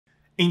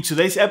In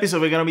today's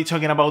episode, we're gonna be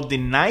talking about the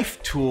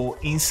knife tool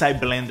inside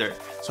Blender.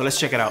 So let's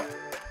check it out.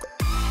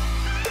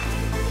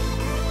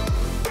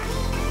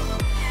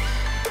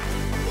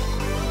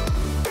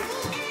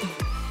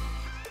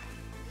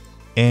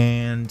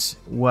 And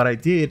what I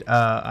did,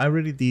 I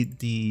already did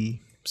the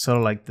sort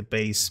of like the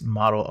base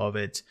model of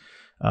it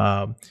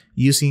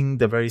using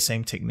the very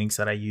same techniques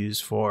that I use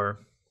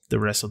for the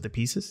rest of the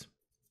pieces.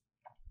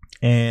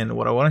 And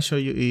what I want to show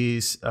you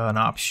is an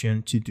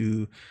option to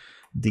do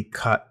the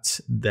cut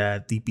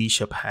that the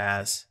bishop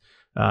has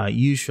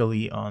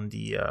usually on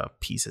the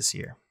pieces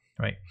here,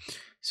 right?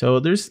 So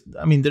there's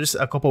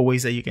a couple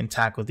ways that you can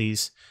tackle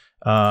these.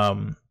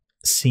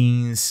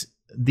 Since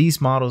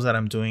these models that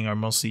I'm doing are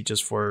mostly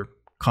just for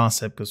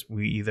concept, because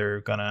we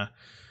either gonna,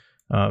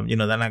 they're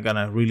not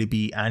gonna really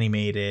be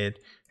animated,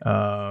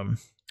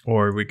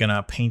 or we're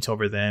gonna paint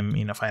over them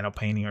in a final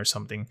painting or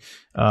something.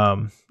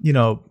 I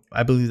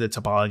believe the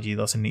topology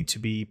doesn't need to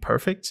be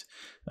perfect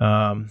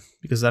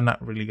because they're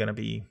not really gonna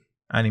be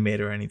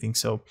animated or anything.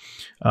 So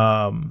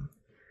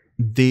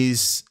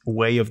this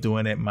way of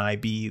doing it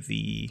might be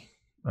the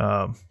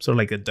sort of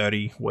like a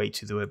dirty way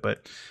to do it,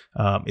 but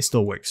it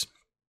still works.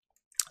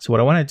 So what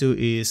I want to do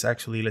is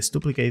actually, let's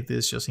duplicate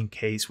this just in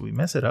case we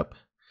mess it up.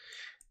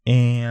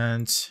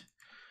 And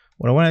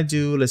what I want to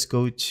do, let's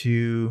go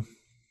to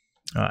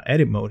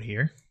edit mode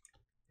here,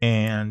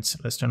 and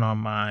let's turn on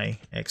my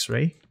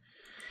X-ray,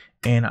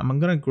 and I'm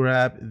gonna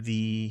grab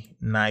the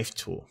knife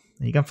tool.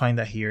 And you can find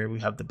that here. We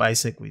have the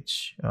bisect,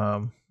 which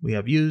we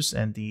have used,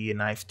 and the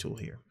knife tool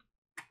here.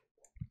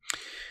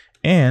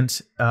 And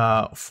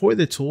for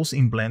the tools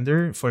in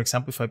Blender, for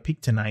example, if I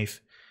pick the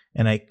knife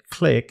and I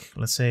click,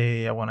 let's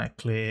say I want to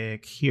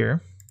click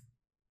here,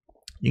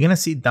 you're gonna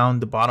see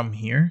down the bottom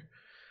here,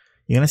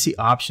 you're gonna see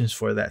options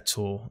for that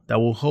tool that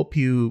will help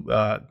you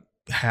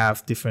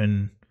have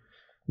different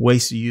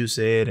ways to use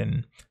it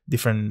and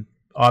different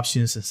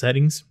options and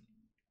settings.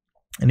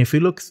 And if you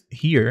look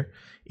here,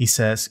 it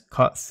says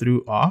cut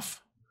through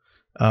off.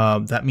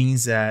 That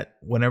means that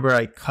whenever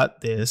I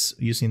cut this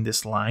using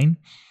this line,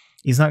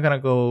 it's not gonna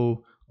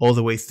go all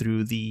the way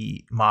through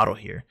the model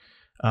here.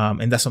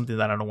 And that's something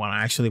that I don't want.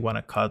 I actually want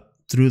to cut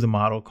through the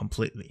model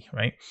completely,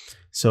 right?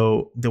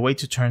 So the way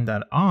to turn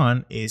that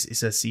on is, it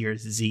says here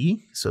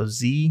Z. So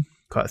Z,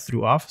 cut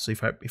through off. So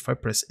if I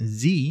press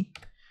Z,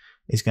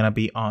 it's gonna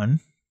be on,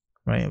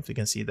 right? If you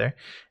can see there.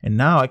 And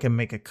now I can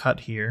make a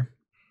cut here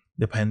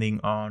depending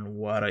on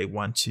what I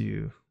want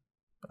to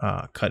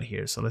cut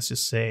here. So let's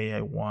just say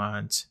I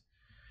want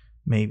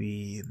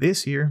maybe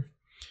this here.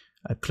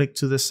 I click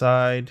to the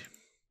side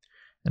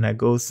and I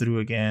go through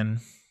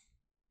again,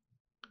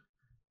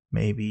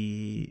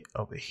 maybe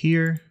over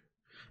here,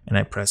 and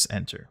I press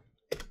enter.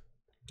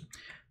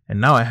 And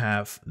now I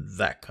have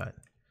that cut.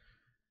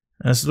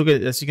 And let's look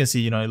at, as you can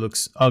see, it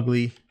looks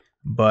ugly,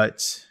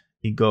 but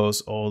it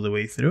goes all the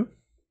way through.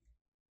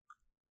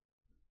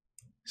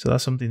 So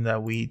that's something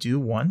that we do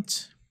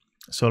want.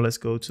 So let's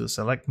go to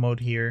select mode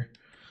here,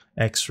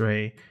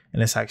 X-ray, and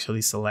let's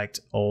actually select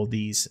all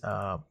these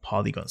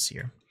polygons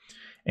here.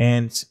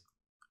 And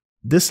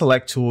this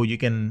select tool, you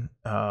can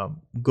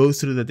go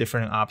through the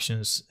different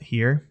options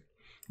here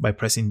by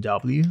pressing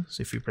W.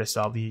 So if you press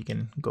W, you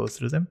can go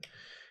through them.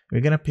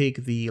 We're gonna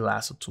pick the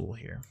lasso tool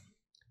here.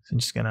 So I'm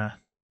just gonna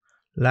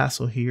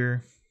lasso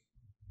here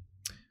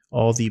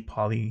all the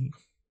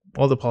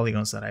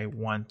polygons that I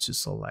want to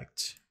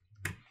select,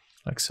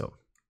 like so.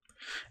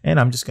 And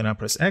I'm just gonna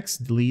press X,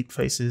 delete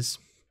faces,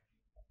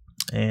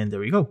 and there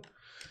we go.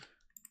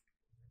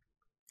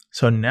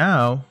 So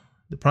now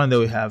the problem that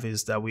we have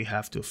is that we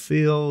have to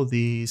fill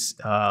these.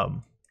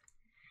 And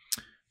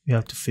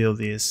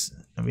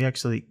we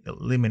actually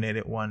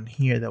eliminated one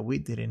here that we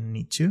didn't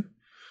need to.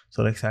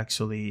 So let's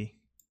actually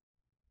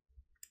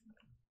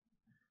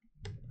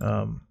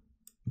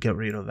get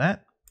rid of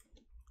that.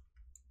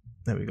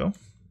 There we go.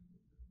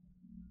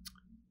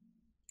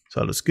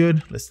 So it looks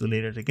good. Let's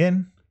delete it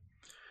again.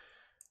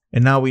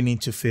 And now we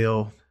need to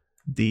fill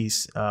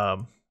these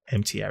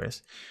empty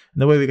areas.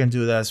 And the way we can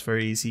do that is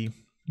very easy.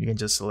 You can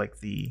just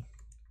select the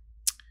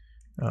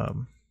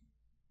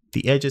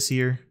edges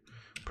here,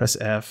 press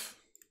F,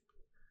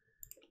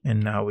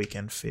 and now we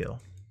can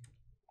fill.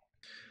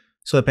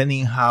 So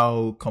depending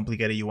how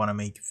complicated you want to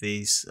make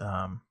this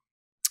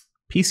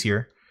piece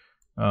here,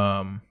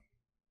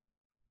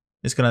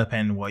 it's gonna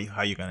depend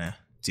how you're gonna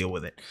deal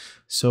with it.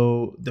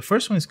 So the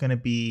first one is gonna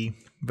be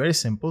very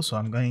simple. So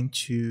I'm going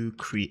to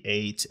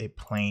create a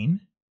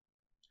plane.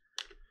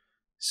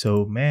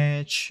 So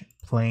mesh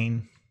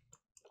plane.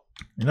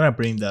 I'm gonna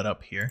bring that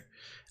up here.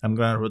 I'm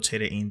gonna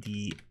rotate it in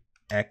the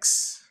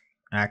X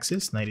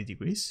axis, 90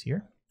 degrees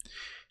here.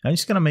 I'm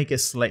just gonna make it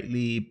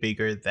slightly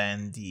bigger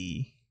than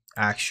the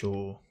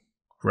actual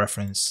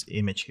reference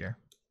image here,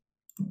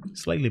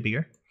 slightly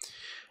bigger.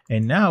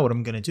 And now what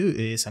I'm gonna do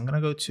is I'm gonna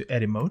go to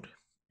edit mode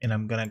and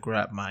I'm gonna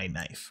grab my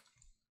knife.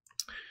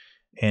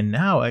 And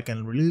now I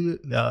can really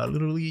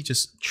literally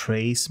just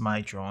trace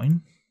my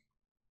drawing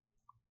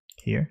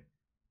here.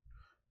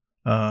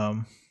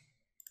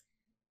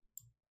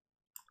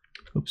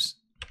 Oops.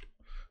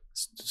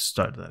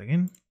 start that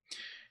again.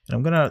 And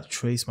I'm gonna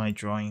trace my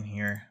drawing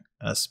here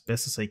as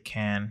best as I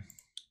can.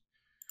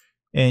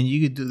 And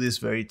you could do this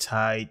very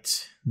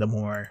tight. The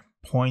more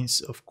points,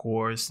 of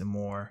course, the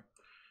more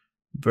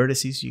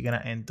vertices you're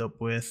gonna end up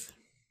with.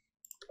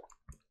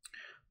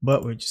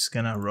 But we're just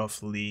gonna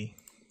roughly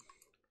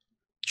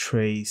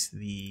trace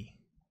the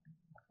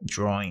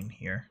drawing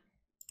here.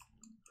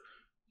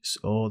 Just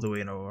all the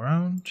way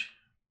around.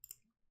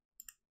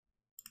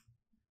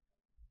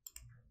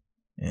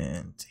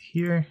 And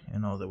here,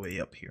 and all the way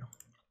up here.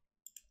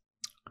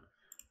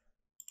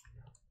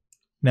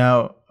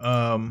 Now,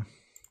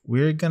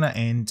 we're gonna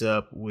end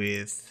up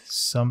with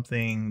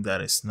something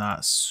that is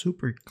not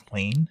super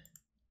clean,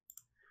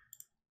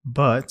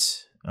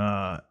 but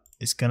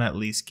it's gonna at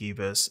least give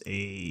us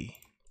a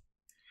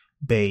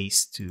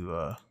base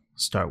to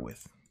start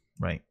with,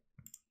 right?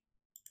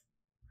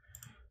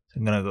 So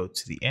I'm gonna go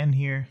to the end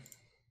here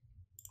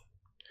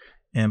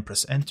and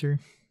press enter.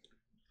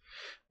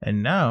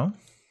 And now,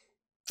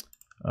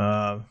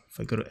 if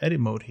I go to edit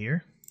mode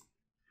here,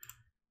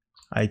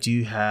 I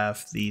do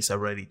have these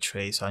already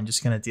traced, so I'm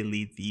just gonna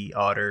delete the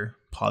other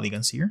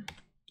polygons here.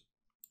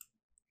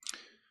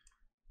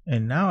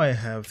 And now I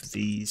have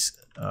these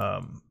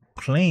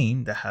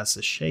plane that has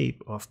the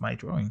shape of my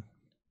drawing.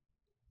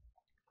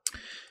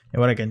 And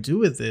what I can do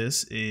with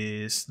this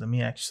is, let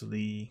me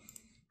actually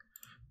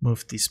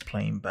move this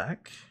plane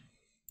back.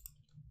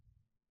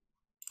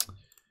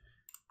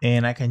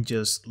 And I can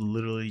just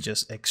literally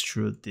just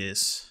extrude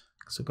this.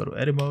 So go to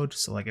edit mode,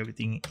 select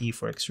everything, E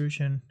for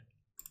extrusion.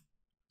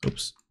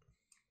 Oops.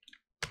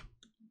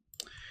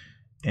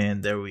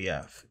 And there we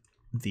have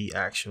the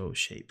actual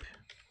shape.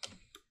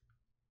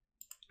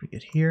 Bring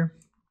it here.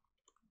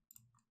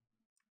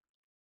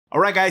 All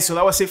right, guys, so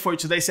that was it for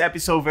today's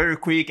episode. Very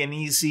quick and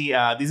easy.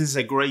 This is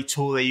a great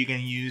tool that you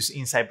can use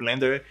inside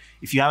Blender.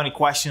 If you have any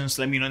questions,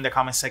 let me know in the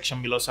comment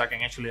section below so I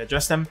can actually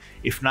address them.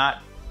 If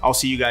not, I'll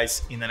see you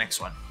guys in the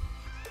next one.